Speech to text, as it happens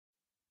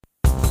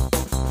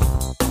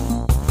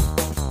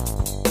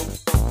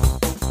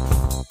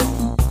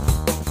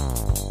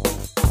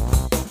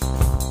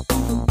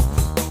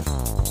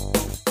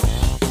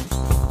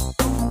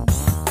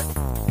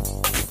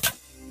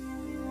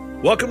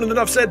Welcome to the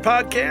Nuff Said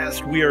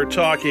podcast. We are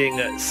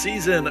talking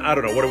season, I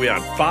don't know, what are we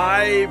on,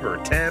 5 or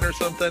 10 or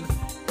something?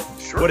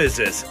 Sure. What is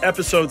this?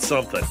 Episode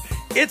something.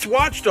 It's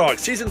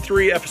Watchdogs, season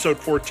 3, episode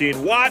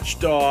 14,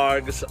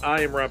 Watchdogs. I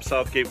am Rob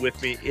Southgate.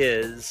 With me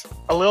is...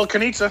 Alil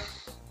Kunica.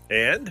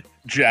 And?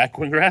 Jack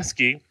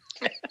Wengrosky.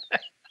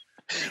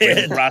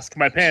 Wengrosky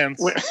my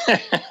pants.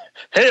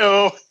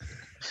 Hey-o.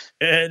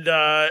 And,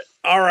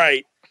 all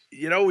right,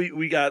 you know,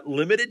 we got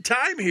limited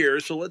time here,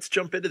 so let's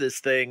jump into this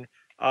thing.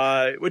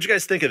 What'd you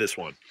guys think of this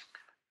one?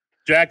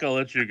 Jack, I'll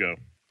let you go.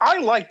 I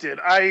liked it.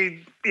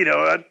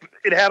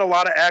 It had a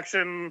lot of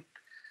action.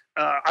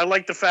 I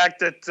like the fact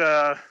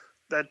that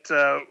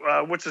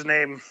what's his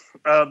name?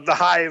 The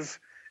Hive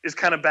is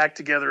kind of back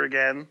together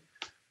again.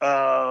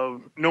 No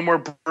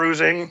more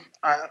bruising.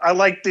 I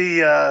like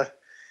the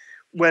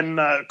when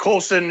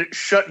Coulson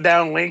shut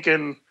down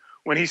Lincoln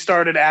when he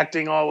started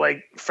acting all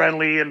like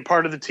friendly and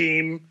part of the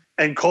team,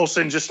 and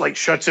Coulson just like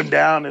shuts him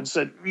down and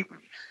said,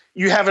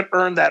 "You haven't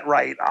earned that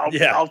right.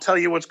 I'll tell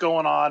you what's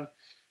going on."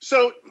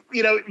 So,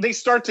 you know, they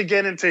start to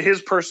get into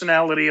his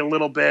personality a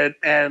little bit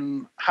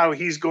and how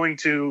he's going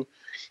to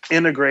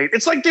integrate.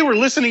 It's like they were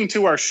listening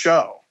to our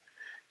show.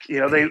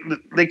 You know,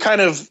 they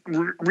kind of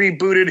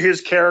rebooted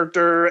his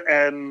character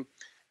and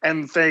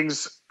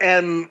things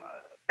and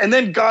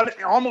then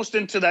got almost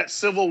into that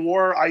Civil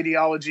War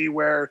ideology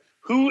where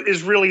who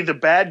is really the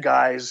bad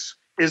guys?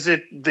 Is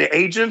it the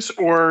agents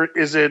or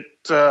is it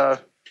the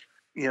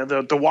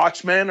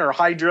Watchmen or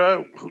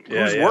Hydra,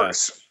 who's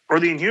worse, or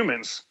the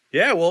Inhumans?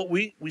 Yeah, well,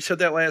 we said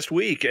that last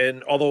week,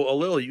 and although,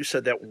 Alil, you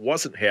said that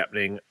wasn't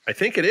happening, I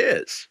think it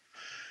is.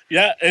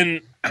 Yeah,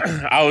 and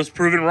I was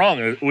proven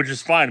wrong, which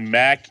is fine.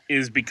 Mac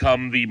is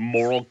become the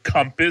moral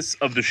compass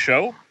of the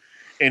show,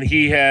 and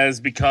he has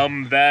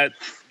become that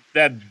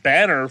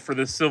banner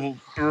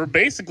for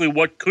basically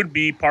what could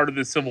be part of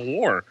the Civil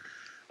War,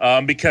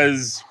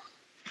 because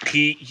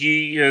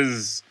he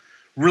has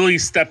really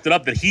stepped it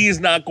up that he is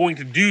not going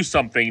to do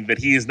something that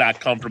he is not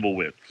comfortable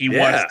with. He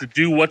wants to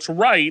do what's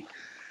right.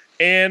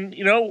 And,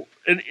 you know,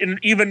 and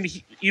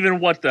even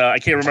what I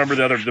can't remember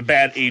the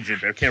bad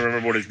agent. I can't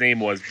remember what his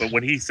name was. But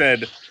when he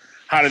said,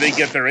 how do they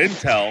get their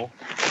intel?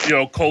 You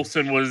know,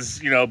 Coulson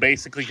was, you know,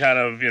 basically kind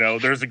of, you know,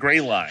 there's a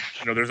gray line.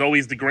 You know, there's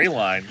always the gray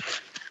line.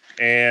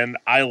 And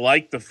I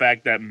like the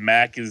fact that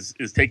Mac is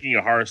taking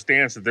a hard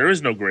stance that there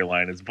is no gray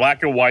line. It's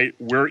black and white.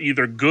 We're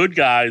either good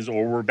guys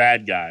or we're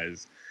bad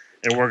guys.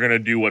 And we're going to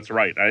do what's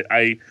right.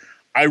 I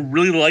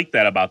really like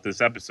that about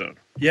this episode.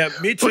 Yeah,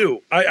 me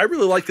too. I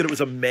really like that it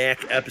was a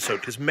Mac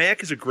episode because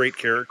Mac is a great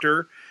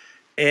character.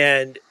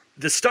 And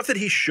the stuff that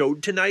he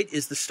showed tonight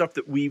is the stuff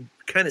that we've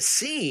kind of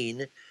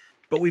seen,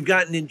 but we've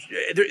gotten in.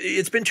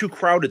 It's been too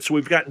crowded, so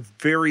we've gotten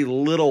very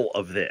little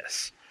of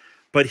this.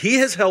 But he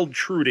has held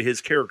true to his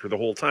character the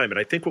whole time. And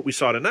I think what we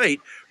saw tonight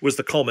was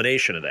the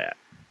culmination of that.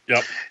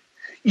 Yep.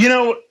 You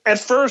know, at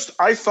first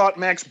I thought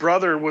Mac's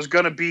brother was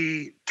going to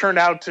be turned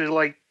out to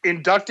like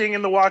inducting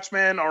in the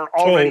Watchmen or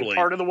already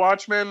part of the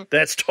Watchmen.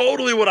 That's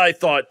totally what I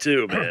thought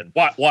too, man.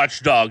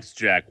 Watchdogs,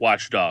 Jack.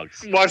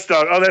 Watchdogs.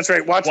 Watchdog. Oh, that's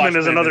right. Watchmen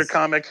is another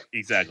comic.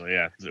 Exactly,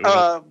 yeah.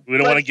 We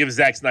don't want to give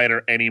Zack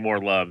Snyder any more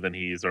love than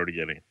he's already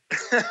getting.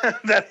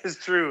 That is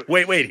true.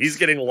 Wait, he's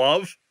getting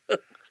love?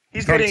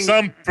 He's from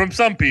getting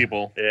some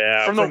people.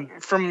 Yeah.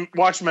 From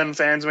Watchmen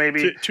fans,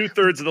 maybe.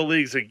 Two-thirds of the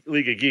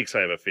League of Geeks, I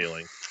have a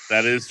feeling.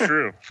 That is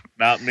true.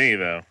 Not me,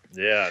 though.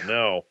 Yeah,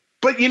 no.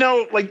 But, you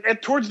know,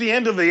 like towards the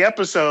end of the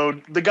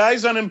episode, the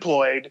guy's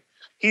unemployed.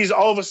 He's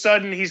all of a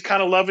sudden, he's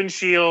kind of loving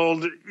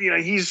S.H.I.E.L.D. You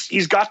know,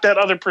 he's got that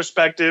other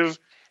perspective.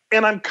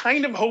 And I'm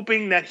kind of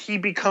hoping that he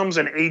becomes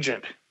an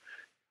agent.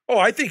 Oh,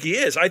 I think he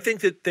is. I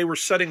think that they were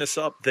setting us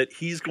up that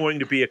he's going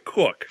to be a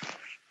cook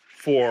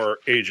for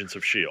Agents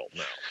of S.H.I.E.L.D.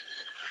 now.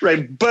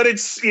 Right. But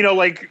it's,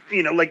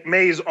 like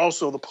May's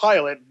also the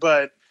pilot,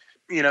 but,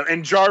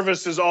 and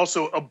Jarvis is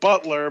also a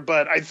butler,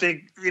 but I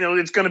think,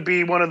 it's going to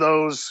be one of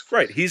those.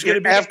 Right. He's going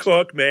to be the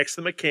cook, Max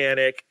the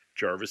mechanic,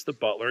 Jarvis the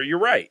butler. You're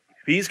right.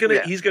 He's going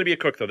to be a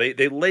cook, though.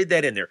 They laid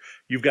that in there.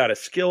 You've got a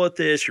skill at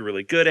this. You're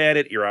really good at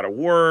it. You're out of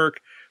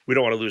work. We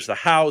don't want to lose the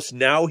house.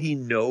 Now he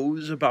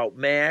knows about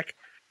Mac.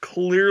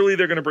 Clearly,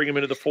 they're going to bring him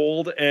into the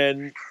fold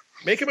and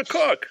make him a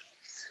cook.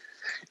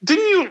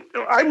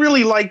 I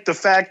really like the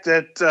fact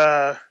that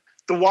the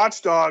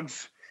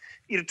Watchdogs,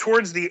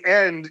 towards the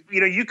end,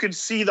 you could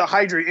see the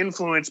Hydra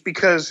influence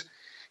because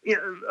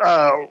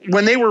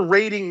when they were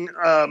raiding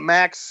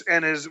Max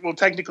and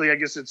technically, I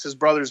guess it's his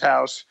brother's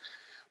house.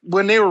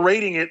 When they were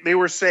raiding it, they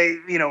were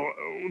saying,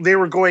 they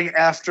were going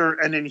after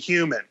an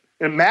Inhuman.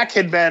 And Mac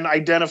had been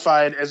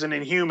identified as an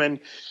Inhuman.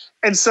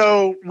 And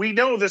so we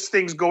know this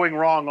thing's going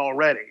wrong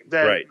already.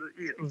 That right.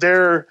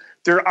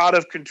 They're out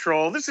of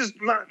control. This is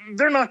not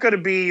going to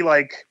be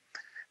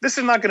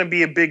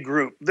a big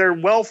group. They're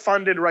well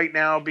funded right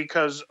now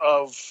because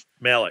of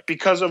Malik.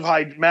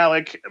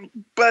 Malik.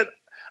 But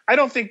I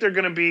don't think they're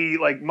going to be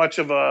like much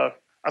of a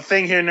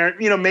thing here and there.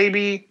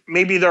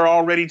 Maybe they're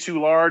already too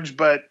large,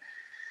 but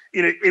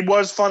it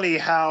was funny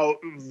how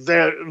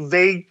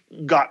they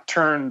got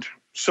turned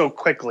so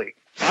quickly.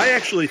 I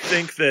actually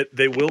think that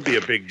they will be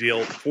a big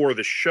deal for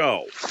the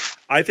show.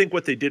 I think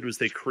what they did was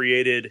they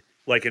created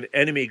like an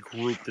enemy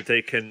group that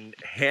they can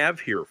have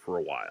here for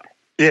a while.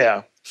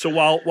 Yeah. So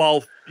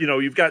while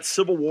you've got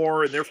Civil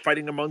War and they're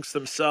fighting amongst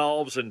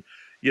themselves, and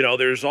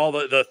there's all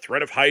the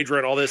threat of Hydra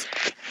and all this,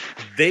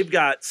 they've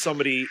got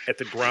somebody at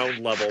the ground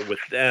level with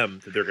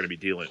them that they're going to be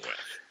dealing with.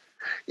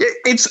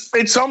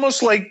 It's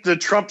almost like the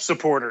Trump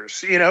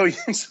supporters.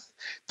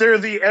 They're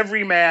the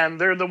everyman.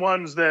 They're the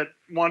ones that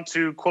want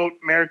to quote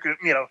America,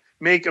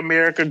 make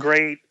America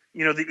great.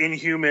 The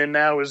Inhuman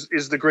now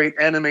is the great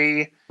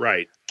enemy.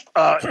 Right.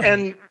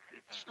 And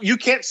you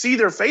can't see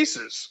their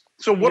faces.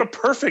 So what a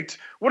perfect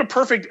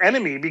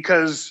enemy,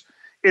 because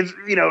it's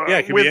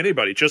it can be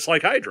anybody, just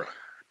like Hydra.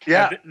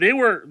 Yeah, they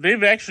were in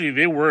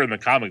the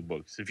comic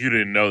books. If you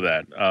didn't know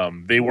that,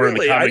 they were in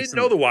the comics. I didn't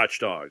know the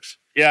Watchdogs.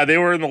 Yeah, they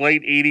were in the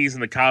late '80s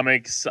in the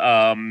comics.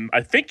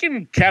 I think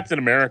in Captain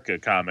America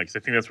comics. I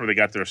think that's where they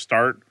got their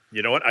start.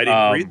 You know what? I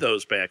didn't read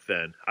those back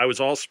then. I was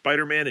all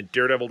Spider-Man and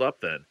Daredevil'd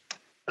up then.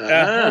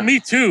 Well, me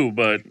too.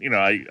 But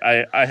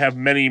I have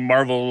many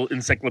Marvel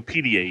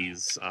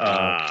encyclopedias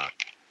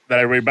that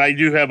I read. But I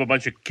do have a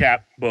bunch of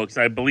Cap books.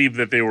 I believe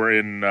that they were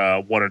in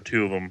one or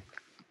two of them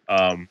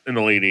in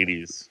the late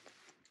 '80s.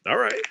 All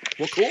right.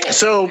 Well, cool.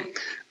 So,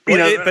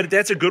 but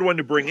that's a good one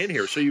to bring in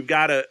here. So you've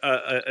got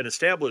an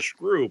established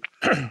group,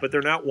 but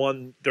they're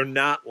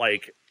not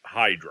like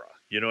Hydra.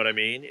 You know what I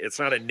mean? It's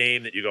not a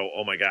name that you go,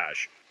 oh my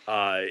gosh.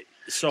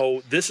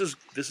 So this is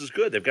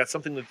good. They've got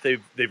something that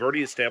they've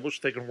already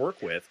established they can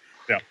work with.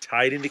 Yeah.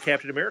 Tied into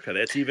Captain America.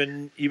 That's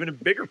even a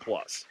bigger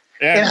plus.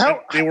 And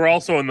they were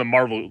also in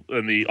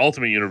the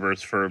Ultimate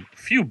Universe for a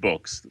few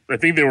books. I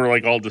think they were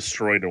like all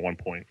destroyed at one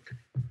point.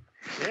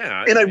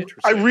 Yeah, and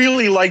I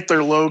really like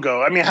their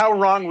logo. I mean, how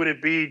wrong would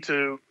it be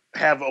to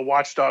have a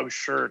Watchdogs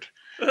shirt,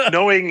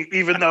 knowing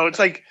even though it's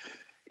like,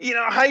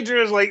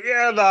 Hydra is like,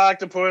 yeah, the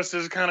octopus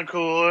is kind of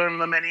cool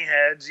and the many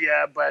heads,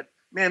 yeah, but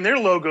man, their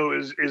logo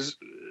is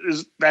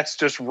that's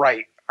just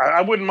right.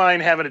 I wouldn't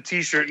mind having a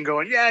T-shirt and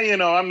going, yeah,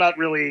 I'm not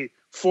really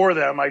for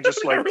them. I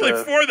just like not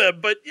really for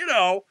them, but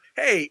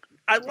hey,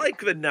 I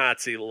like the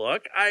Nazi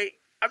look.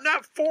 I'm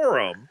not for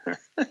them.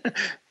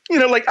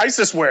 Like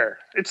ISIS wear.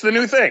 It's the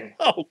new thing.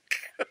 Oh,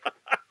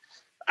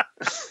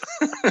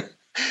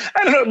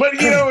 I don't know, but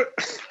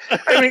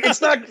I mean,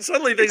 it's not.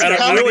 Suddenly things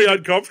got really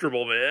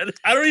uncomfortable, man.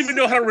 I don't even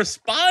know how to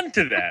respond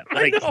to that.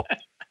 Like, well,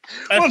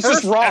 it's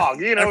just wrong.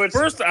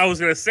 First, I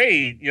was going to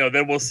say,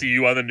 then we'll see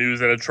you on the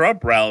news at a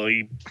Trump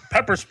rally,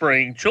 pepper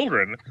spraying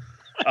children.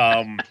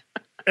 And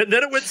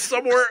then it went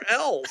somewhere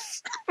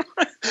else.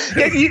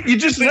 Yeah, you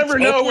just never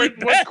know what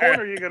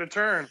corner you're going to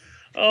turn.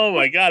 Oh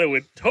my God, it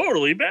went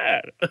totally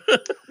bad.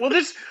 Well,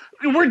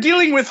 we're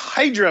dealing with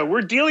Hydra.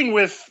 We're dealing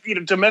with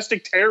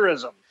domestic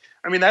terrorism.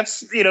 I mean,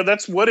 that's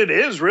what it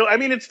is. Really, I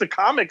mean, it's the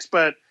comics,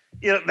 but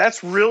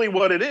that's really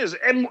what it is.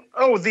 And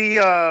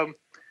the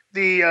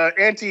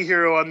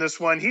anti-hero on this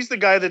one, he's the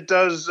guy that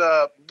does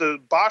the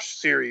Bosch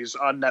series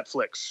on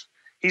Netflix.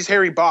 He's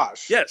Harry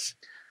Bosch. Yes,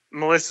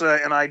 Melissa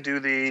and I do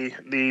the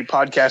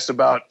podcast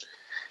about,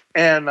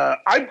 and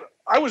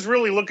I was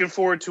really looking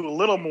forward to a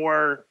little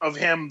more of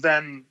him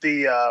than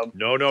the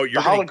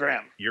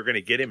hologram. You're going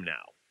to get him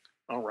now.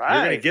 All right.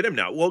 You're going to get him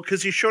now. Well,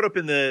 because he showed up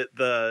in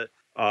the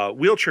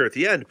wheelchair at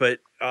the end, but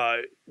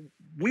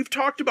we've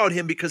talked about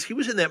him because he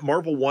was in that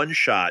Marvel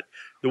one-shot,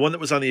 the one that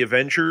was on the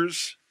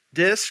Avengers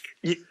disc.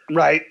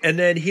 Right. And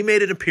then he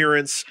made an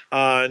appearance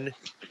on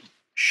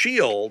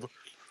S.H.I.E.L.D.,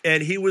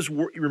 and he was,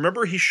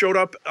 remember, he showed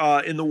up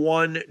in the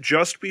one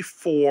just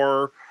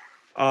before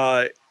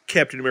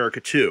Captain America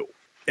 2.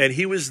 And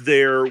he was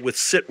there with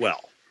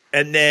Sitwell.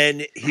 And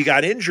then he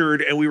got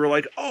injured, and we were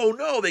like, oh,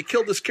 no, they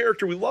killed this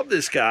character. We love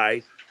this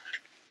guy.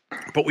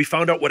 But we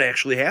found out what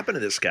actually happened to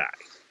this guy.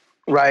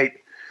 Right.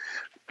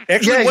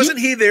 Actually, wasn't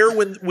he there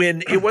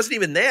when it wasn't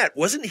even that?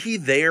 Wasn't he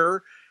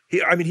there?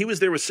 He was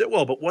there with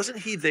Sitwell, but wasn't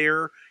he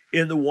there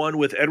in the one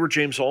with Edward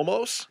James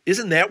Olmos?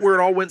 Isn't that where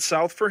it all went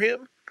south for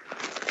him?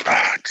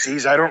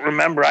 Jeez, I don't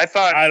remember. I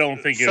don't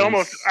think it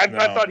was. I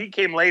thought he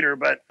came later,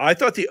 but I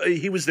thought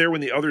he was there when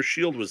the other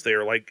S.H.I.E.L.D. was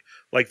there. Like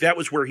that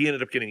was where he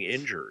ended up getting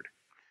injured.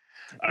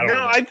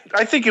 I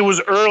think it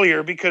was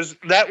earlier, because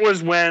that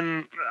was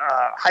when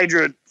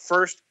Hydra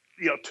first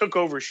took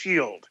over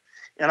S.H.I.E.L.D.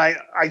 And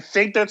I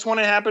think that's when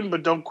it happened,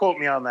 but don't quote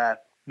me on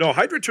that. No,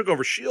 Hydra took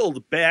over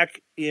S.H.I.E.L.D.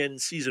 back in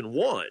season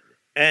 1,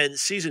 and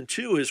season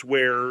 2 is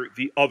where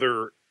the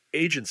other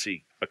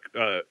agency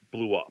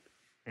blew up.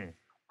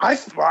 I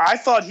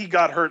thought he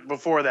got hurt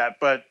before that,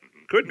 but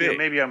could be.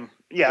 Maybe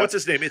yeah. What's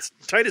his name? It's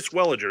Titus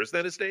Wellinger. Isn't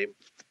that his name?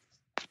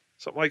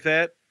 Something like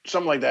that.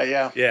 Something like that.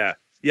 Yeah. Yeah.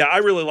 Yeah. I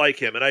really like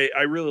him, and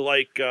I really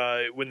like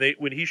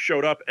when he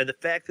showed up, and the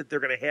fact that they're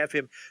going to have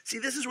him. See,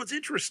 this is what's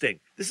interesting.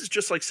 This is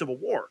just like Civil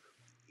War.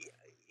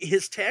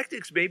 His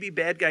tactics may be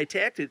bad guy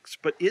tactics,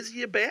 but is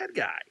he a bad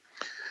guy?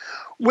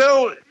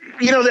 Well,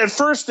 at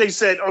first they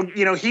said,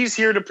 he's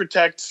here to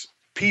protect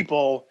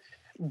people.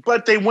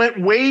 But they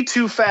went way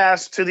too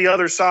fast to the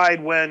other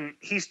side when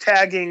he's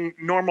tagging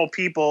normal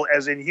people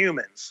as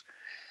Inhumans.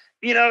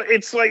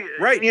 It's like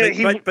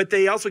right. But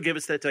they also give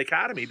us that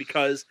dichotomy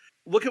because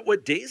look at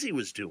what Daisy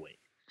was doing,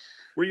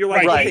 where you're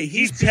like, okay,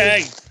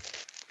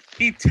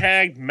 he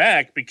tagged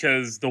Mac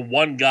because the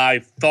one guy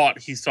thought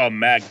he saw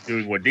Mac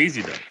doing what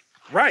Daisy does.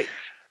 Right.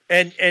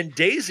 And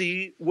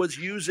Daisy was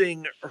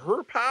using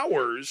her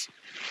powers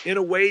in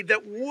a way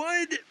that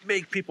would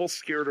make people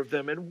scared of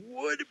them and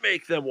would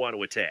make them want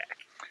to attack.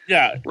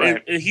 Yeah,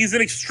 right. He's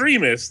an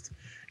extremist,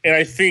 and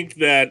I think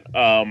that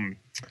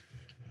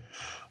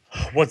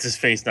what's his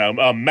face now?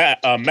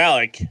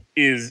 Malik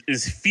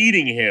is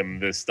feeding him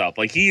this stuff.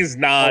 Like he is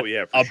not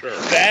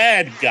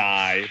bad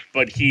guy,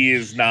 but he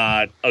is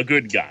not a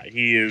good guy.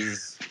 He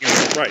is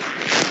right.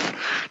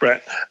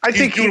 Right. I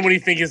think doing what he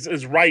thinks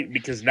is right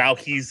because now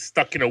he's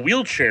stuck in a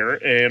wheelchair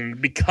and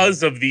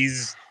because of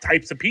these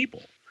types of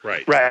people.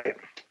 Right. Right.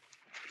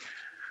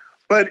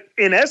 But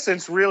in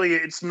essence, really,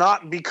 it's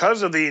not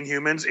because of the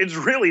Inhumans. It's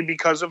really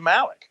because of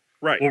Malik.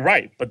 Right. Well,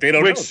 right. But they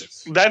don't know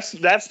this.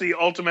 That's the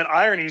ultimate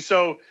irony.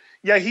 So,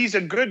 yeah, he's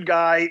a good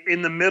guy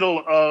in the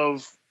middle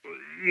of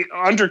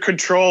under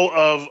control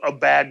of a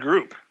bad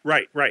group.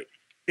 Right. Right.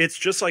 It's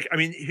just like, I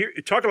mean, here,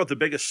 talk about the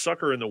biggest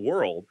sucker in the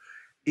world.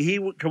 He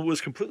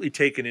was completely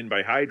taken in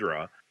by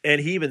Hydra,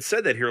 and he even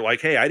said that here,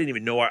 like, hey, I didn't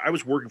even know I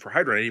was working for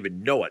Hydra, and I didn't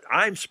even know it.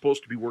 I'm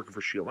supposed to be working for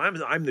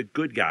S.H.I.E.L.D. I'm the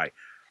good guy.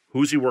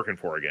 Who's he working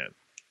for again?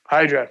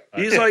 Hydra.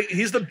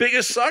 He's the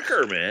biggest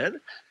sucker, man.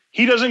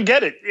 He doesn't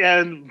get it,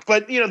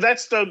 but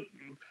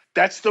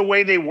that's the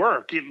way they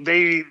work.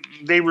 They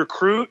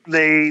recruit,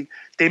 they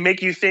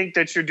make you think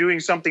that you're doing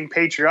something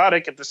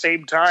patriotic at the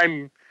same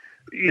time,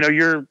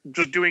 you're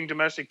just doing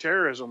domestic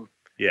terrorism.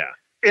 Yeah.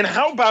 And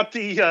how about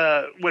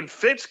the when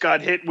Fitz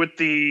got hit with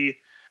the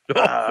the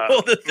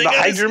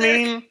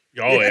hydramine?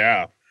 Oh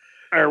yeah,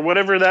 or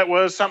whatever that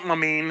was, something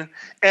amine,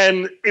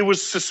 and it was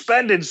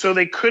suspended so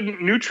they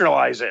couldn't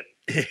neutralize it.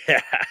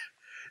 Yeah.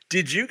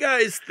 Did you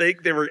guys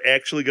think they were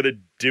actually going to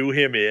do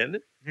him in?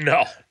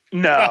 No.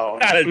 No.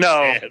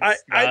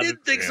 I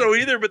didn't think so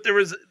either. But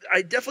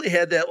I definitely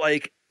had that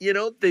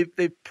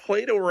they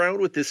played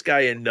around with this guy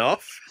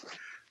enough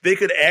they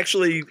could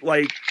actually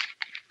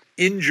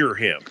injure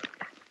him.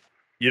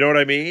 You know what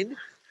I mean?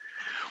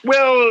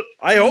 Well,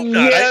 I hope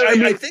not. Yeah,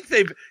 I think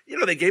they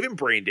gave him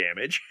brain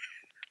damage.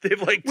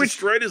 They've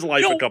destroyed his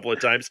life a couple of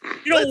times.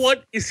 You know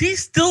what? Is he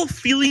still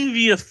feeling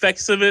the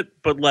effects of it,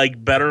 but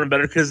better and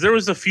better? Because there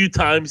was a few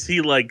times he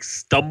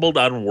stumbled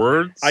on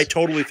words. I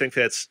totally think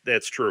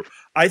that's true.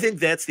 I think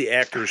that's the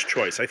actor's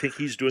choice. I think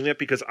he's doing that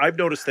because I've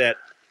noticed that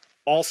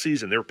all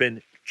season there have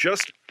been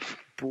just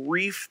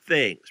brief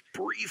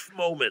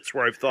moments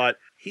where I've thought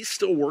he's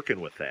still working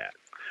with that.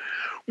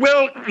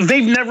 Well,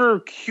 they've never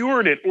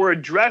cured it or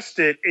addressed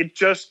it. It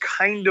just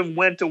kind of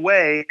went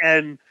away,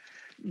 and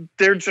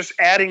they're just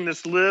adding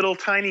this little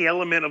tiny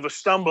element of a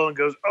stumble and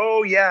goes,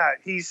 oh, yeah,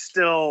 he's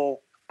still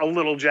a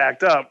little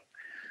jacked up.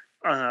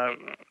 Are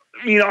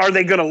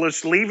they going to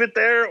just leave it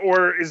there,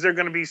 or is there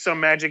going to be some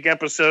magic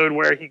episode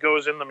where he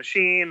goes in the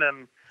machine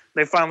and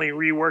they finally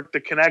rework the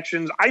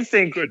connections? I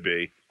think could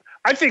be.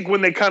 I think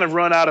when they kind of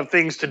run out of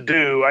things to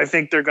do, I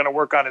think they're going to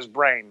work on his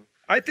brain.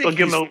 I think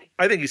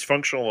he's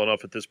functional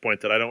enough at this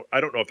point that I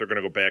don't know if they're going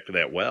to go back to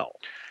that well.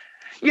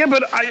 Yeah,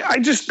 but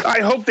I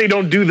hope they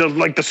don't do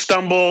the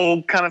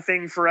stumble kind of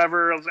thing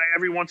forever.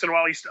 Every once in a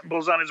while he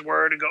stumbles on his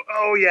word and go,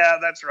 oh yeah,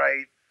 that's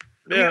right.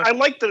 Yeah. I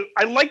mean,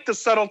 I like the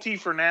subtlety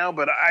for now,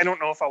 but I don't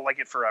know if I'll like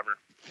it forever.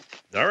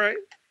 All right.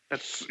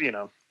 That's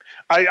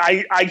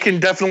I can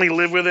definitely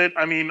live with it.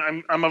 I mean,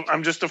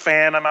 I'm just a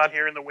fan. I'm out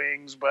here in the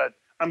wings, but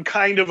I'm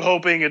kind of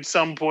hoping at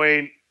some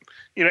point,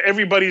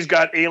 everybody's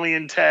got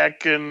alien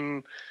tech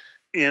and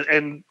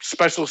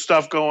special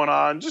stuff going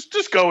on.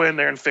 Just go in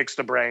there and fix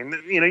the brain.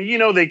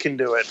 They can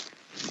do it.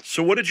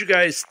 So what did you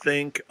guys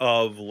think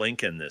of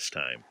Lincoln this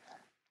time?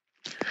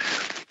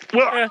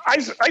 Well,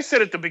 I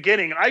said at the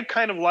beginning, I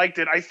kind of liked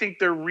it. I think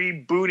they're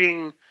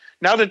rebooting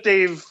now that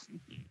they've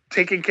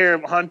taken care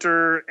of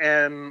Hunter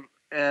and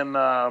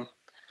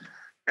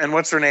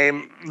what's her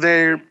name?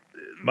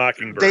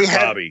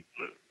 Mockingbird.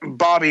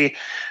 Bobby.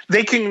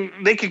 They can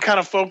kind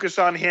of focus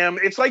on him.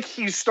 It's like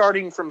he's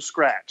starting from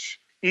scratch.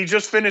 He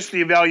just finished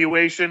the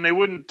evaluation. They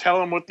wouldn't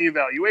tell him what the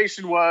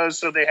evaluation was,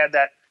 so they had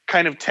that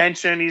kind of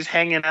tension. He's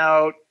hanging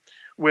out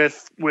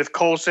with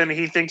Coulson.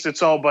 He thinks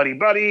it's all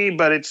buddy-buddy,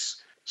 but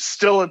it's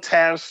still a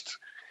test.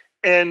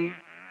 And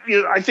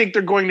I think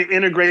they're going to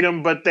integrate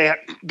him, but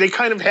they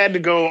kind of had to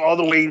go all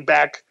the way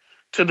back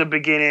to the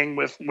beginning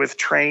with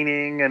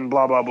training and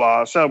blah, blah,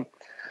 blah. So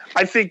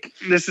I think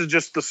this is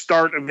just the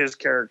start of his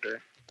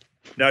character.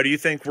 Now, do you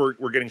think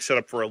we're getting set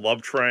up for a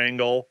love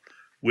triangle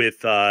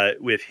with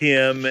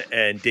him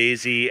and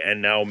Daisy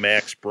and now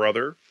Mac's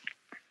brother?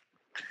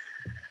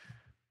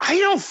 I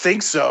don't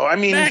think so. I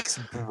mean, Mac's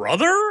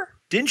brother?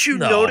 Didn't you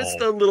notice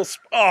the little?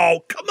 Oh,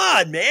 come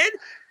on, man!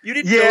 You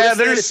didn't notice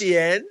that at the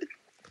end?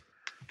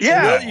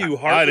 Yeah, you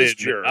heartless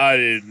jerk. I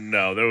didn't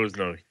know. There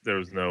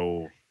was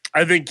no.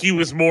 I think he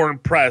was more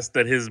impressed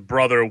that his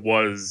brother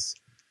was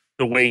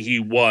the way he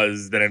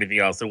was than anything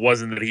else. It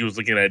wasn't that he was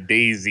looking at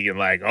Daisy and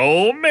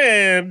oh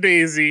man,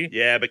 Daisy.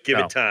 Yeah, but give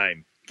it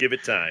time. Give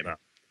it time. No.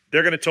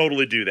 They're going to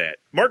totally do that.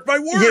 Mark my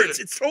words.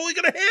 It's totally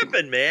going to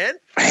happen, man.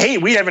 Hey,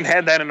 we haven't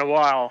had that in a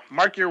while.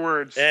 Mark your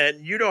words.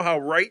 And you know how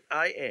right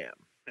I am.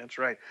 That's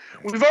right.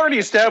 We've already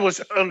established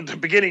at the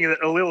beginning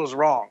that Alil is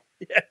wrong.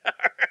 Yeah.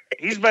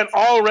 He's been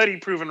already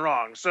proven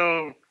wrong.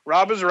 So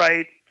Rob is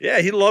right. Yeah,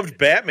 he loved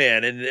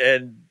Batman,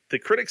 and the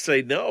critics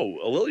say, no,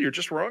 Alil, you're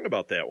just wrong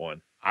about that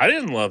one. I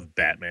didn't love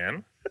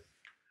Batman.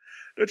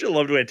 Don't you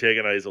love to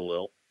antagonize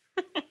Alil?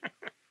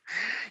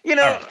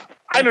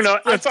 I don't know.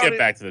 Let's get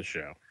back to the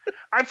show.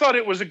 I thought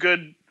it was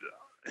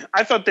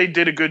I thought they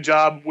did a good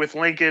job with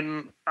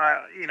Lincoln.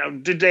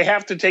 Did they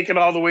have to take it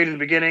all the way to the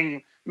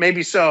beginning?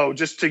 Maybe so,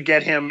 just to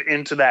get him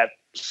into that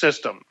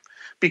system.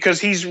 Because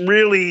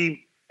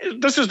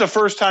this is the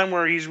first time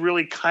where he's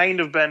really kind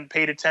of been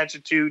paid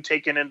attention to,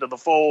 taken into the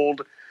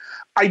fold.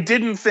 I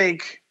didn't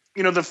think,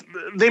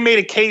 they made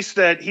a case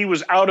that he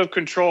was out of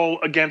control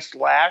against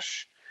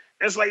Lash.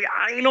 It's like,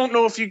 I don't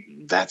know if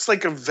that's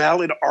like a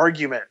valid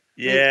argument.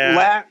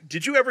 Yeah.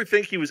 Did you ever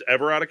think he was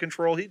ever out of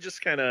control? He's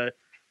kind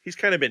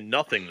of been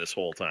nothing this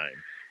whole time.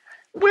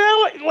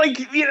 Well,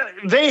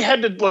 they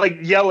had to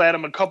yell at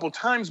him a couple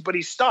times, but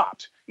he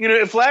stopped.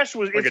 If Lash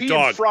was, like if a he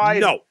dog. had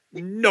fried,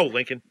 no,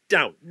 Lincoln,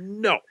 down,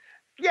 no.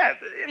 Yeah,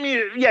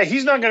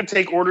 he's not going to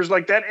take orders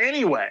like that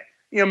anyway.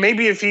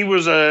 Maybe if he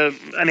was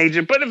an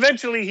agent, but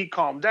eventually he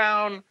calmed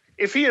down.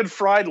 If he had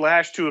fried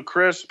Lash to a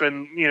crisp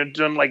and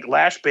done like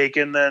Lash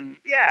bacon, then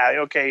yeah,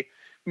 okay,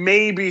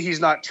 maybe he's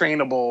not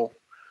trainable.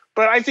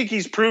 But I think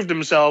he's proved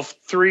himself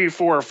 3,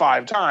 4, or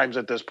 5 times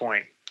at this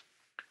point.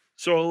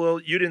 So,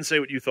 you didn't say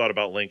what you thought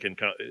about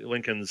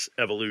Lincoln's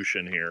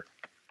evolution here.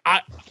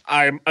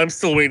 I'm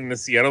still waiting to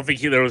see. I don't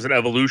think there was an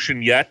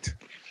evolution yet.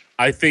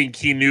 I think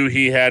he knew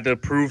he had to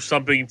prove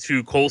something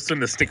to Coulson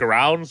to stick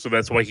around, so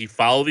that's why he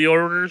followed the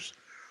orders.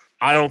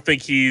 I don't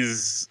think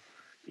he's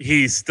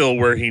still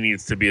where he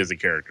needs to be as a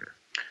character.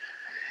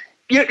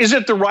 Yeah, is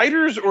it the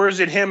writers or is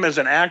it him as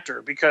an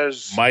actor?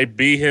 Because might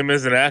be him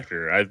as an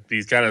actor.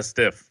 He's kind of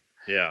stiff.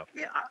 Yeah,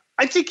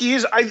 I think he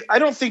is. I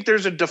don't think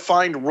there's a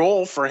defined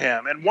role for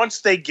him. And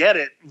once they get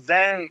it,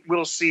 then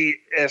we'll see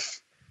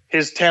if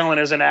his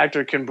talent as an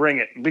actor can bring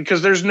it.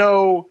 Because there's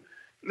no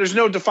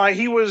defined.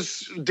 He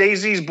was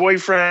Daisy's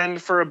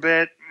boyfriend for a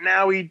bit.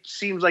 Now he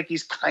seems like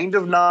he's kind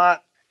of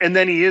not. And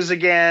then he is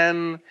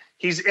again.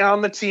 He's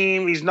on the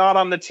team. He's not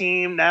on the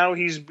team. Now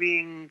he's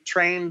being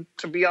trained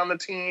to be on the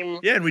team.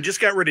 Yeah, and we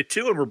just got rid of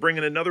 2, and we're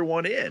bringing another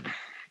one in.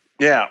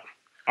 Yeah.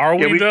 Are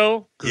we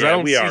though?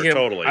 Because we are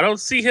totally. I don't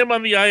see him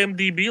on the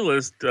IMDb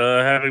list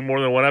having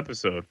more than one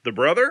episode. The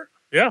brother?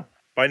 Yeah.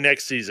 By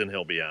next season,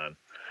 he'll be on.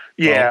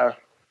 Yeah.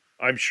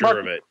 I'm sure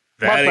of it.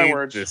 That ain't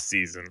words. this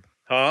season.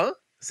 Huh? I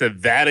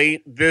said that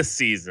ain't this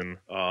season.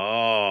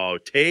 Oh,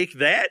 take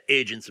that,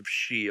 Agents of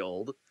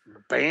S.H.I.E.L.D.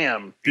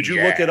 Bam. Did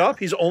you look it up?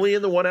 He's only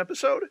in the one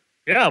episode?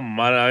 Yeah, I'm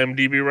on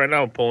IMDb right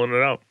now, pulling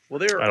it out. Well,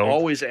 they're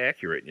always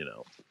accurate,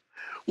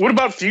 What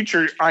about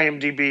future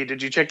IMDb?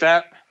 Did you check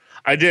that?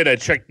 I did. I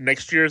checked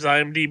next year's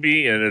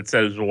IMDb, and it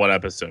says 1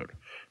 episode.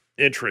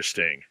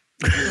 Interesting.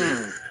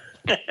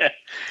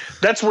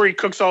 That's where he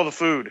cooks all the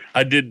food.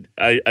 I did.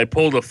 I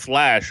pulled a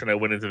Flash, and I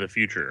went into the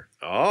future.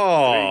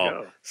 Oh, there you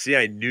go. See,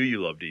 I knew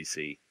you loved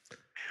DC.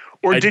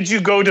 Or did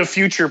you go to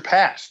future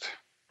past?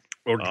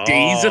 Or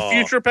Days of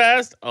Future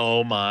Past?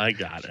 Oh, my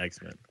God,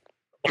 X-Men.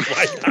 Oh,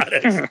 my God,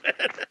 X-Men.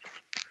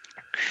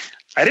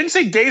 I didn't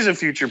say Days of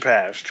Future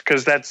Past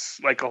because that's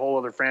like a whole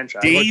other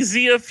franchise.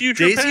 Daisy of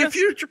Future Past? Daisy of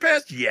Future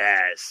Past?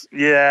 Yes.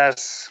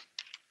 Yes.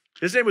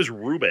 His name was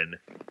Ruben.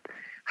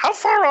 How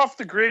far off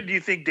the grid do you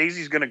think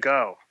Daisy's going to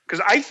go?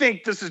 Because I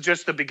think this is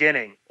just the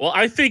beginning. Well,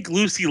 I think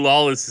Lucy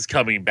Lawless is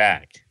coming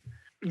back.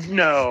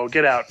 No,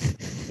 get out.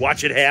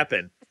 Watch it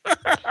happen.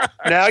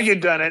 Now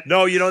you've done it.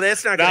 No,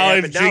 that's not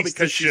going to happen now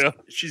because show.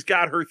 she's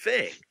got her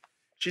thing.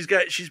 She's on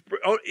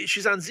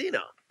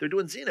Xena. They're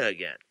doing Xena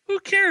again. Who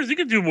cares? You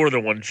can do more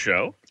than one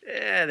show.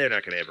 They're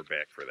not going to have her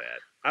back for that.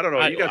 I don't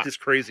know. You got this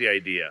crazy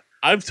idea.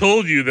 I've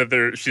told you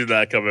that she's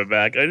not coming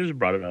back. I just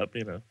brought it up,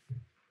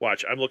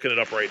 Watch, I'm looking it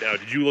up right now.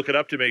 Did you look it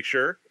up to make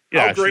sure?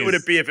 Yeah, how great would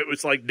it be if it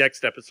was like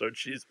next episode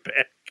she's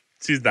back?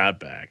 She's not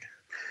back.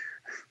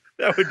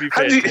 That would be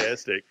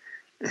fantastic.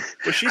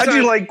 But she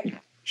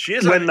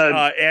is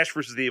on Ash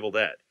versus the Evil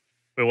Dead.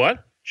 Wait,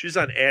 what? She's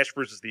on Ash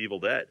versus the Evil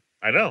Dead.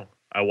 I know.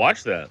 I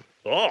watched that.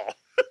 Oh.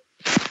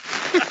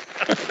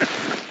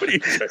 What are you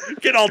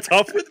getting all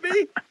tough with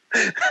me?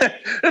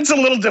 It's a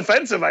little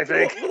defensive, I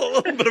think. A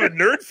little bit of a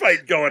nerd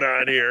fight going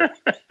on here.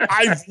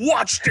 I've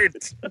watched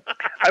it.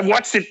 I've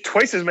watched it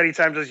twice as many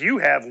times as you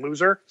have,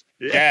 loser.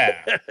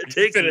 Yeah.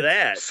 Take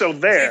that. So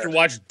there. Did you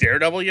watch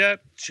Daredevil yet?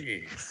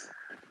 Jeez.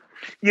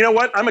 You know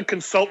what? I'm a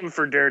consultant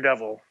for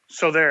Daredevil.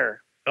 So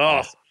there.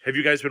 Oh, have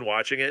you guys been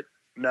watching it?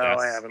 No, Yes.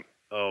 I haven't.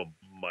 Oh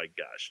my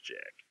gosh,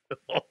 Jack.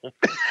 Oh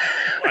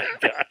my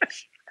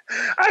gosh.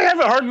 I have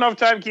a hard enough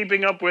time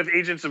keeping up with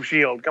Agents of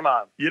S.H.I.E.L.D. Come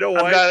on. You know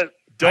what? I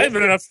have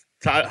enough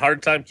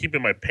hard time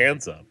keeping my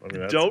pants up.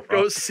 Don't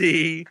go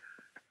see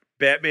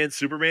Batman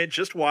Superman.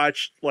 Just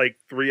watch like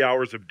 3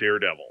 hours of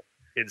Daredevil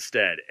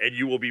instead, and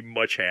you will be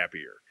much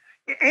happier.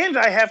 And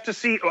I have to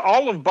see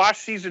all of Bosch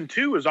season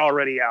 2 is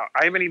already out.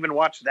 I haven't even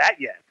watched that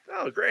yet.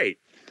 Oh, great.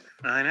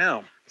 I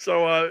know.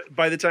 So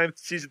by the time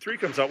season 3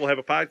 comes out, we'll have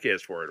a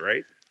podcast for it,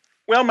 right?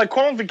 Well, my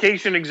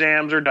qualification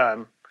exams are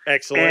done.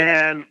 Excellent.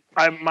 And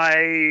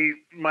my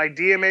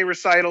DMA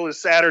recital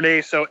is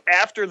Saturday. So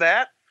after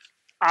that,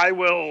 I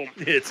will.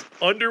 It's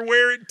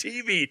underwear and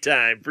TV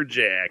time for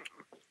Jack.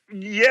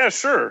 Yeah,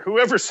 sure.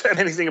 Whoever said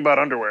anything about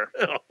underwear?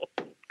 Oh.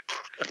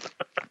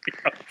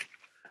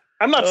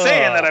 I'm not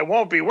saying that I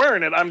won't be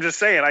wearing it. I'm just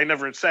saying I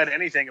never said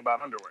anything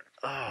about underwear.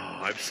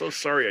 Oh, I'm so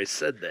sorry I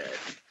said that.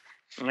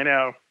 I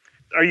know.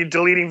 Are you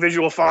deleting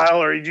visual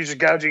file, or are you just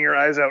gouging your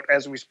eyes out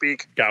as we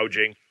speak?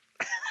 Gouging.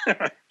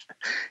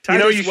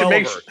 You should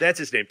make. That's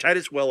his name,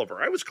 Titus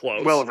Welliver. I was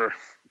close. Welliver.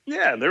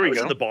 Yeah, there we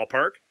go. In the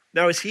ballpark.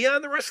 Now, is he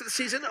on the rest of the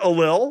season?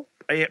 Alil,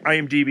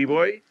 IMDb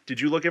boy.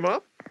 Did you look him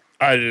up?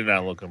 I did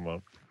not look him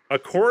up.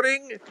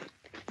 According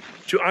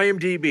to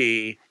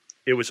IMDb,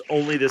 it was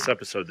only this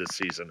episode this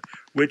season,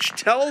 which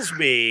tells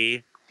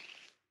me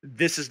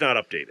this is not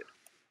updated.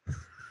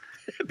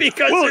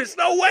 Because there's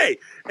no way.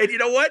 And you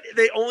know what?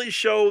 They only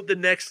show the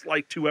next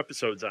 2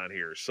 episodes on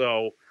here.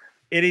 So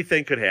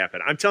anything could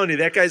happen. I'm telling you,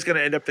 that guy's going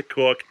to end up the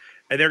cook,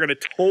 and they're going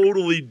to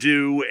totally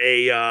do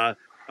a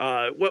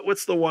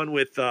what's the one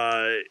with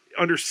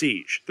Under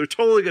Siege? They're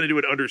totally going to do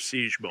an Under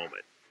Siege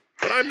moment.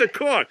 But I'm the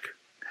cook.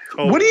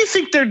 Totally. What do you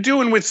think they're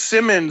doing with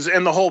Simmons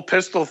and the whole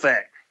pistol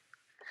thing?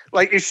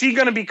 Is she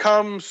going to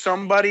become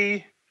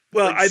somebody?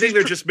 Well, I think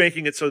they're just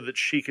making it so that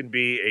she can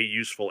be a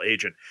useful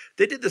agent.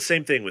 They did the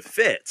same thing with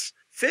Fitz.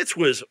 Fitz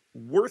was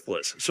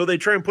worthless. So they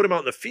try and put him out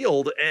in the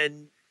field,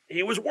 and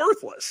he was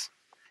worthless.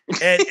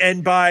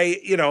 And by,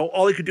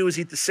 all he could do is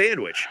eat the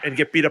sandwich and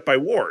get beat up by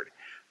Ward.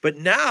 But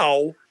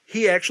now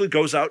he actually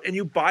goes out, and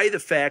you buy the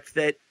fact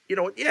that,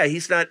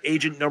 he's not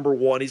agent number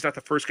 1. He's not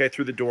the first guy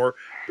through the door.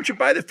 But you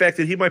buy the fact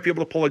that he might be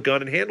able to pull a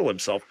gun and handle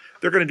himself.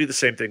 They're going to do the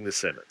same thing to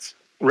Simmons.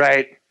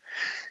 Right.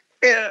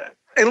 And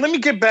let me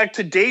get back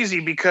to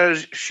Daisy,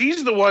 because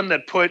she's the one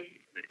that put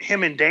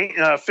him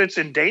Fitz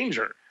in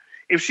danger.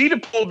 If she'd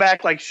have pulled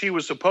back like she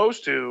was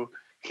supposed to,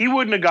 he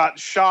wouldn't have got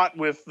shot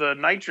with the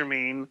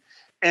nitramine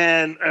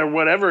or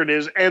whatever it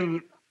is.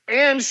 And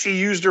she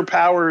used her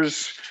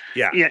powers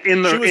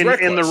in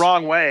the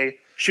wrong way.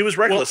 She was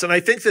reckless, and I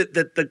think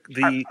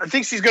that I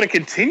think she's going to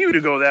continue to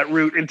go that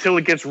route until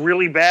it gets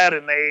really bad,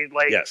 and they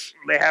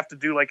have to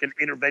do an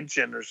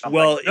intervention or something.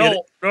 Well,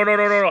 no.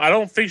 I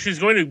don't think she's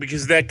going to,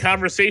 because that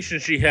conversation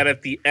she had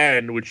at the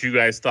end, which you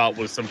guys thought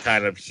was some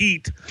kind of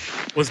heat,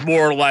 was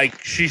more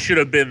like she should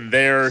have been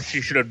there. She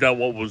should have done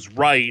what was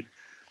right,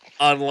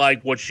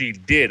 unlike what she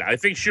did. I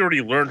think she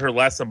already learned her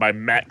lesson by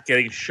Matt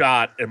getting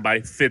shot and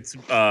by Fitz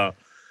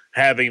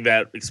having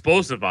that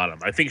explosive on him.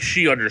 I think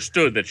she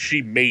understood that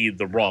she made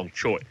the wrong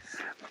choice.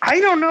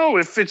 I don't know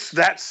if it's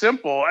that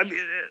simple. I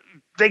mean,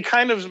 they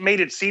kind of made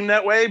it seem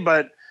that way,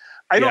 but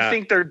I don't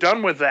think they're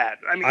done with that.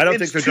 I mean, I don't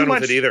think they're done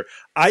with it either.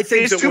 I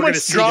think it's too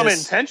much drama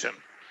and tension.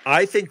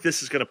 I think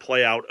this is going to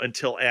play out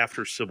until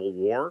after Civil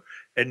War,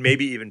 and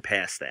maybe even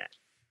past that.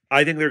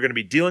 I think they're going to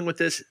be dealing with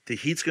this. The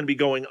heat's going to be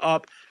going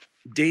up.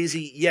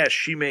 Daisy, yes,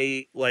 she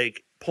may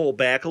pull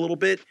back a little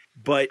bit,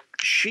 but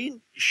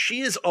she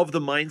is of the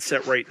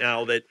mindset right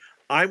now that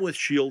I'm with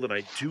S.H.I.E.L.D. and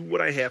I do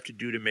what I have to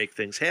do to make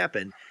things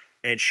happen,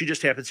 and she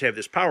just happens to have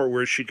this power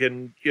where she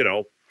can,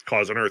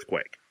 cause an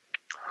earthquake.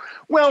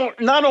 Well,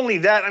 not only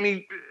that, I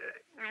mean,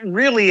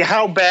 really,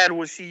 how bad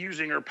was she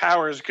using her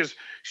powers? Because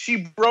she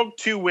broke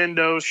 2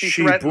 windows.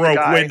 She broke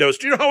windows.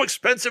 Do you know how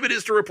expensive it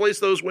is to replace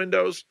those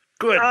windows?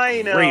 Good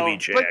gravy,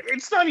 Jack. But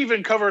it's not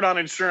even covered on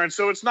insurance,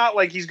 so it's not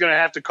like he's going to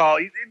have to call.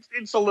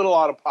 It's a little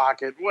out of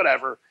pocket,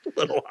 whatever.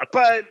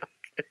 But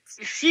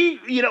she,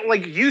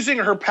 using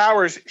her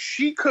powers,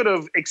 she could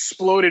have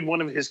exploded one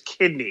of his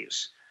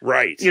kidneys.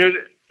 Right.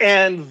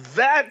 And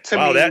that to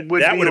me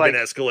would have been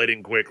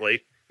escalating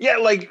quickly. Yeah,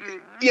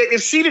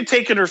 if she'd have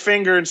taken her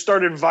finger and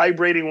started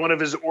vibrating one of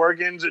his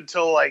organs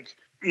until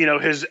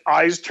his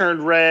eyes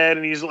turned red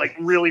and he's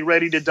really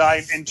ready to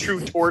die in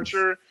true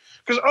torture.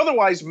 Because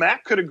otherwise,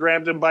 Mac could have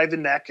grabbed him by the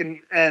neck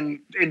and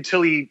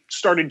until he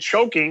started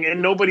choking, and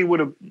nobody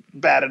would have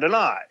batted an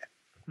eye.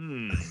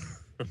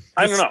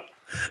 I don't know.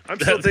 I'm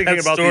still thinking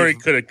about that story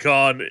could have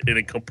gone in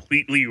a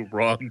completely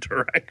wrong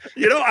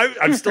direction.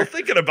 I'm still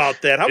thinking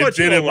about that. How much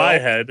did in my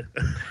head?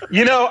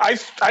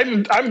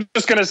 I'm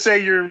just gonna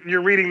say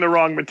you're reading the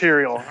wrong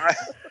material.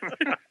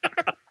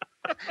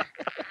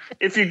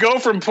 If you go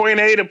from point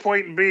A to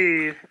point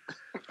B.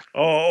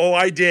 Oh,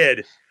 I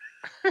did.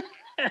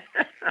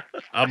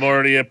 I'm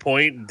already at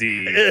point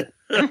D.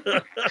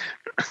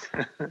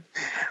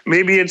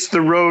 Maybe it's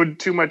the road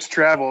too much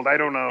traveled. I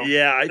don't know.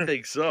 Yeah, I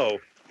think so.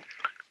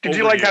 Did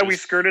you like how we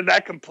skirted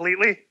that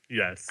completely?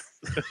 Yes.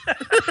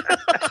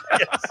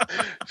 Yes.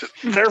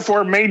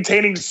 Therefore,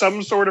 maintaining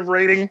some sort of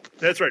rating.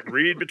 That's right.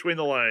 Read between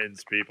the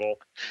lines, people.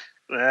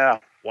 Yeah.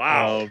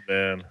 Wow. Oh,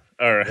 man.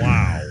 All right.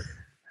 Wow.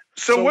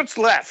 So what's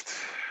left?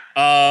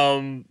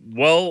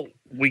 Well,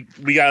 we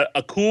got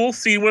a cool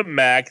scene with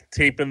Mac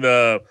taping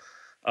the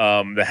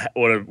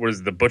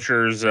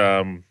butcher's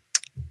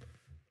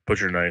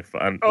butcher knife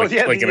on Oh,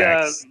 yeah, like the,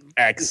 an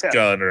axe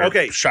gun or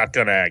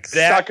shotgun axe.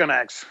 Shotgun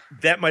axe.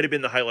 That might have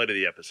been the highlight of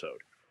the episode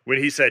when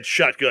he said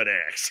shotgun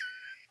axe.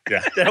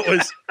 Yeah,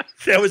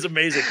 that was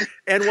amazing.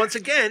 And once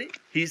again,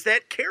 he's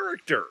that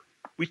character.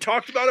 We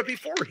talked about it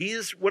before. He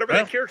is whatever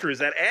that character is,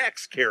 that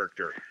axe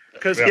character.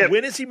 Because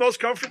when is he most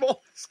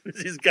comfortable?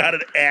 He's got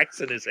an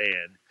axe in his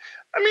hand.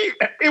 I mean,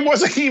 it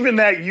wasn't even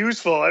that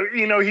useful.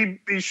 You know, he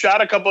shot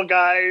a couple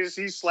guys,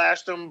 he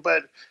slashed them,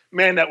 but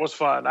man, that was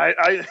fun.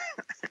 I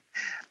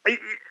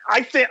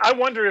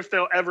wonder if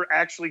they'll ever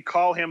actually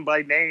call him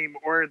by name,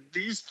 or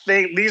these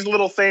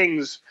little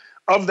things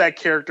of that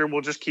character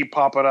will just keep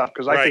popping up,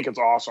 because I think it's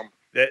awesome.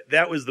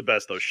 That was the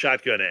best though.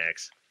 Shotgun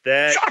axe.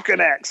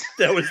 Shotgun axe.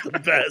 That was the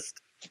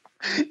best.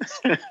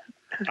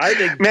 I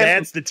think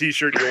that's the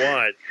T-shirt you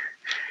want.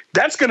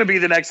 That's going to be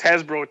the next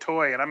Hasbro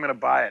toy, and I'm going to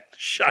buy it.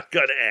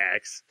 Shotgun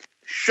axe.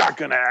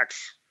 Shotgun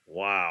axe.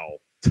 Wow.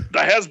 The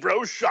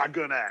Hasbro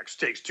shotgun axe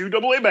takes 2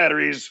 AA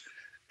batteries.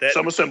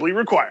 Some assembly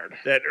required.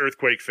 That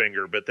earthquake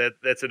finger, but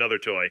that's another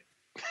toy.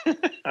 You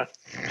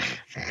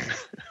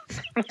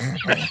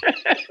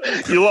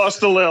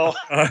lost Alil.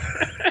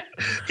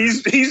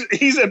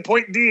 He's at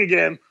point D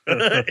again.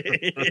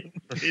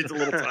 Needs a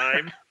little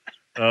time.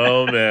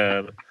 Oh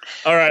man!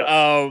 All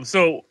right.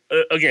 So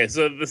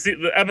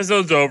the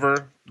episode's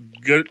over.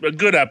 A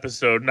good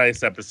episode,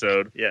 nice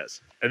episode.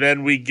 Yes. And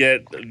then we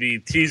get the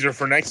teaser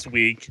for next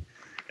week,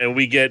 and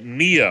we get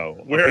Neo.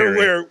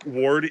 Where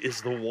Ward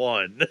is the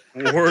one.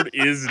 Ward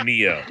is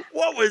Neo.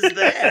 What was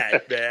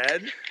that,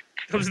 man?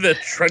 Comes in that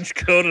trench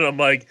coat, and I'm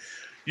like,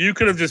 you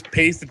could have just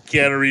pasted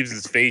Keanu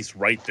Reeves' face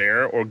right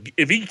there, or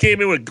if he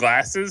came in with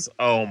glasses,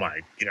 oh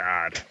my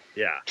god.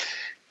 Yeah.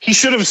 He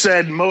should have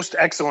said most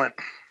excellent.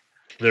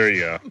 There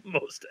you go.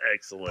 Most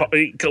excellent.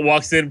 He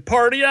walks in,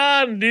 party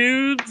on,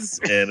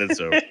 dudes, and it's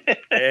over.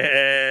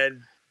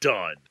 And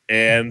done.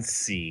 And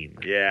scene.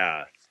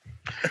 Yeah.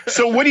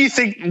 So what do you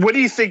think? What do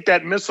you think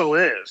that missile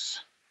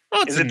is?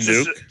 Oh, it's a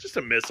nuke. Just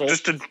a missile.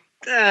 It's a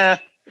nuke.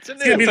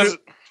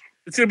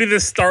 It's gonna be the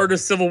start of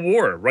Civil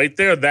War, right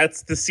there.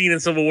 That's the scene in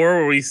Civil War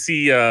where we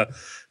see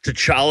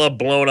T'Challa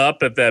blown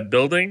up at that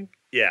building.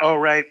 Yeah. Oh,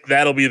 right.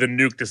 That'll be the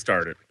nuke to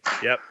start it.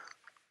 Yep.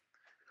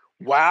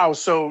 Wow.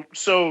 So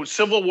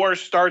Civil War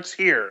starts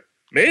here.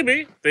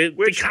 Maybe they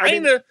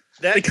kind of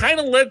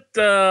let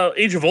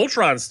Age of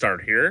Ultron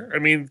start here. I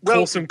mean,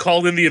 Coulson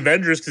called in the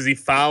Avengers because he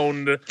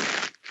found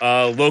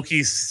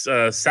Loki's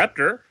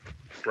scepter.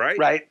 Right.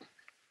 Right.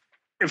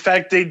 In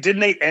fact,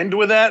 didn't they end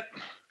with that?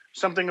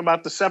 Something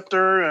about the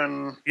scepter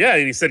and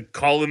and he said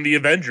call in the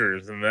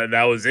Avengers, and then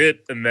that was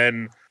it. And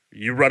then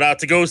you run out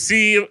to go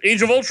see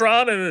Age of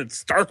Ultron, and it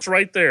starts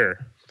right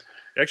there.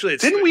 Actually,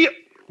 didn't we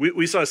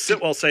saw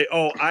Sitwell say,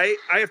 "Oh, I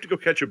have to go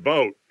catch a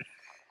boat,"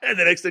 and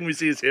the next thing we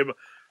see is him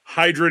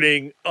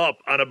hydrating up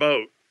on a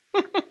boat.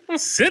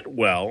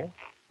 Sitwell,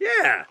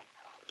 yeah,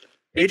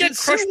 he got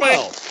crushed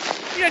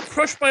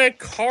by a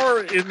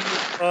car in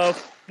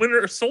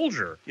Winter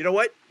Soldier. You know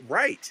what?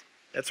 Right.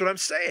 That's what I'm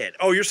saying.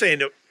 Oh, you're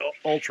saying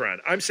Ultron.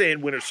 I'm saying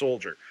Winter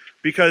Soldier.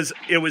 Because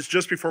it was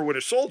just before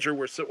Winter Soldier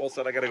where Sitwell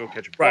said, I got to go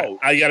catch a boat. Right.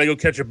 I got to go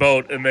catch a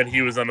boat, and then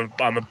he was on the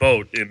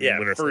boat in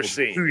Winter first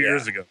Soldier. Scene. 2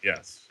 years ago.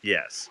 Yes.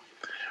 Yes.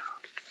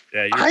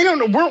 Yeah, I don't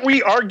know. Weren't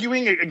we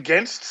arguing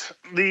against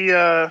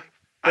that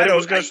it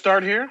was going to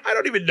start here? I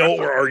don't even know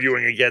what we're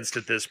arguing against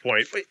at this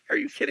point. Wait, are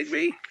you kidding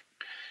me?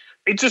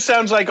 It just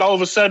sounds like all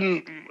of a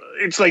sudden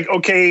it's like,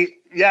 okay,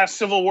 yeah,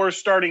 Civil War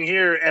starting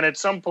here. And at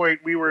some point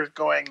we were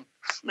going,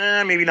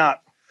 maybe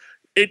not.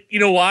 You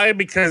know why?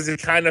 Because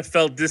it kind of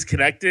felt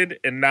disconnected,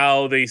 and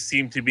now they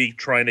seem to be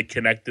trying to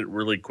connect it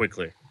really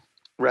quickly.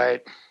 Right.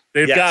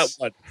 They've got,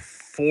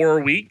 4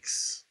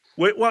 weeks?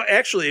 Well,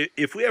 actually,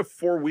 if we have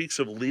 4 weeks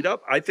of lead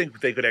up, I think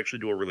they could actually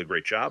do a really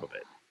great job of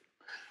it.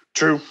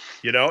 True.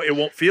 You know, it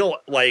won't feel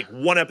like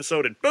one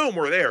episode and boom,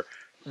 we're there.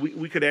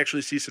 We could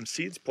actually see some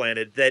seeds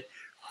planted that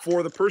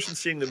for the person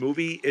seeing the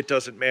movie, it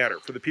doesn't matter.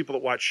 For the people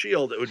that watch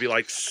S.H.I.E.L.D., it would be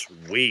like,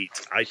 sweet,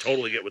 I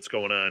totally get what's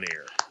going on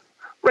here.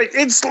 Right.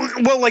 It's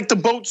like the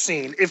boat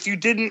scene. If you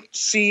didn't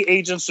see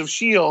Agents of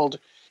S.H.I.E.L.D.,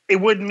 it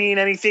wouldn't mean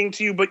anything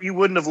to you, but you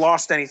wouldn't have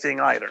lost anything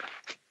either.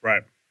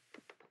 Right.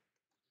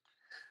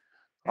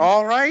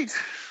 All right.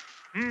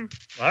 All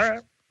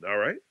right. All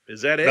right.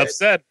 Is that it?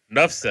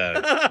 Enough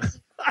said.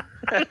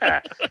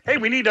 Hey,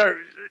 we need our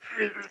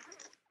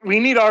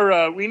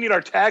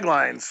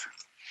taglines.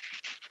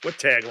 What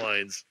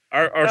taglines?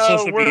 Our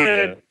social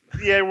media. We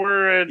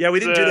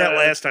didn't do that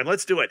last time.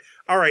 Let's do it.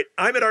 All right.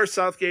 I'm at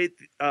Southgate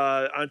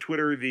on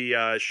Twitter.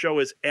 The show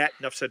is at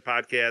Nuff Said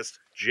Podcast.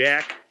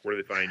 Jack, where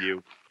do they find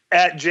you?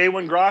 At J.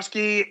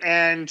 Wengrosky,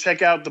 and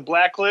check out The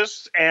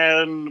Blacklist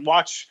and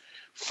watch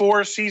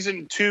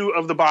season 2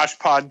 of the Bosch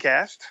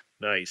podcast.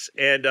 Nice.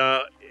 And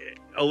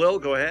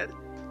Alil, go ahead.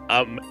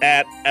 I'm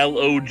at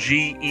LOGEEKZ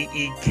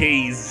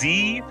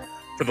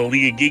for the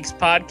League of Geeks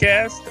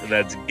podcast, and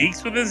that's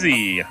Geeks with a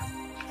Z.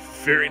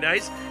 Very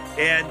nice.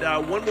 And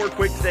one more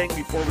quick thing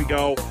before we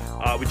go.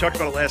 We talked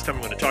about it last time.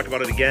 I'm going to talk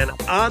about it again.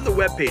 On the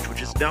webpage,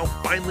 which is now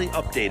finally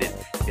updated,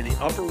 in the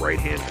upper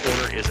right-hand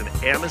corner is an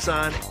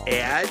Amazon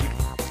ad.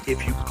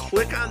 if you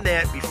click on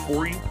that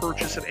before you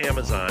purchase at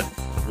Amazon,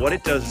 what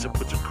it does is it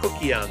puts a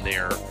cookie on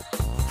there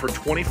for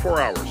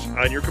 24 hours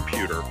on your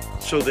computer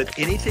so that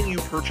anything you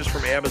purchase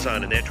from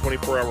Amazon in that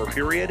 24-hour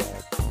period,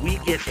 we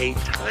get a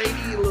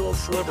tiny little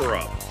sliver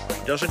of.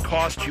 It doesn't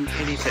cost you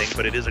anything,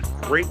 but it is a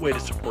great way to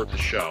support the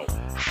show.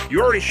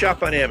 You already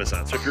shop on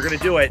Amazon, so if you're going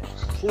to do it,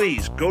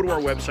 please go to our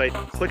website,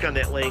 click on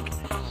that link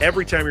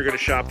every time you're going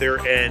to shop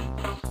there, and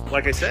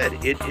like I said,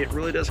 it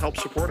really does help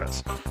support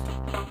us.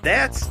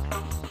 That's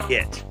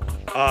it.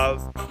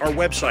 Our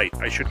website,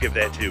 I should give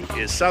that to,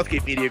 is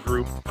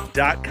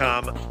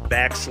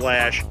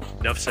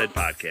southgatemediagroup.com/Nuff Said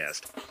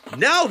Podcast.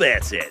 Now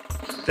that's it.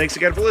 Thanks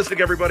again for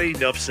listening, everybody.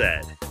 Nuff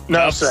said.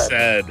 Nuff said.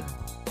 Said.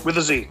 With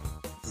a Z.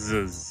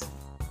 Zzz.